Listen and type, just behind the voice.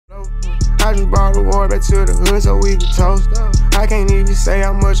I just brought the war back to the hood so we can toast. I can't even say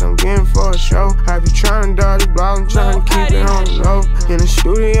how much I'm getting for a show. I be trying to dodge the block, I'm trying to keep it on the low. In the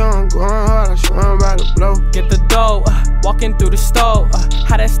studio, I'm going hard, I swear I'm about to blow. Get the dough, walking through the stove.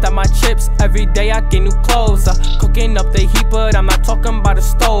 How to stack my chips, every day I get new clothes. Cooking up the heat, but I'm not talking about the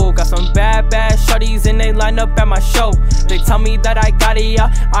stove. Got some bad shorties and they line up at my show. They tell me that I got it, yeah,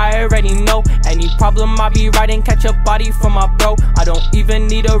 I already know. Any problem I be riding, catch a body from my bro. I don't even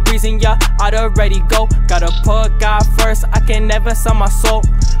need a reason, yeah, I'd already go. Gotta put God first, I can never sell my soul.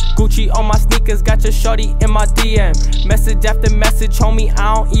 Gucci on my sneakers, got your shorty in my DM. Message after message, homie,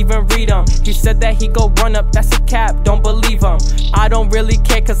 I don't even read them. He said that he go run up, that's a cap, don't believe him. I don't really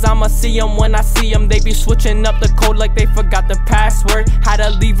care cause I'ma see him when I see him. They be switching up the code like they forgot the password. Had to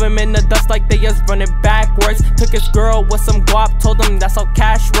leave him in the dust like they just running backwards. Took his girl with some guap, told him that's how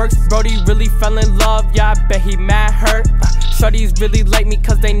cash works. Brody really fell in love, yeah, I bet he mad hurt. Shorties really like me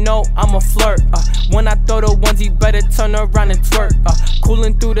cause they know I'm a flirt. When I throw the onesie, better turn around and twerk.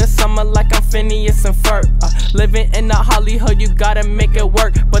 Cooling through the summer like I'm Phineas and Ferb. Living in the Hollywood, you gotta make it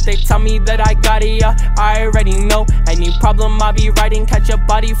work. But they tell me that I got it, yeah, I already know. Any problem I be riding, catch a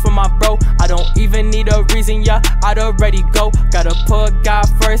body from my bro. I don't even need a reason, yeah, I'd already go. Gotta put God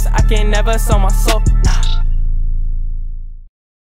first, I can never sell my soul, nah.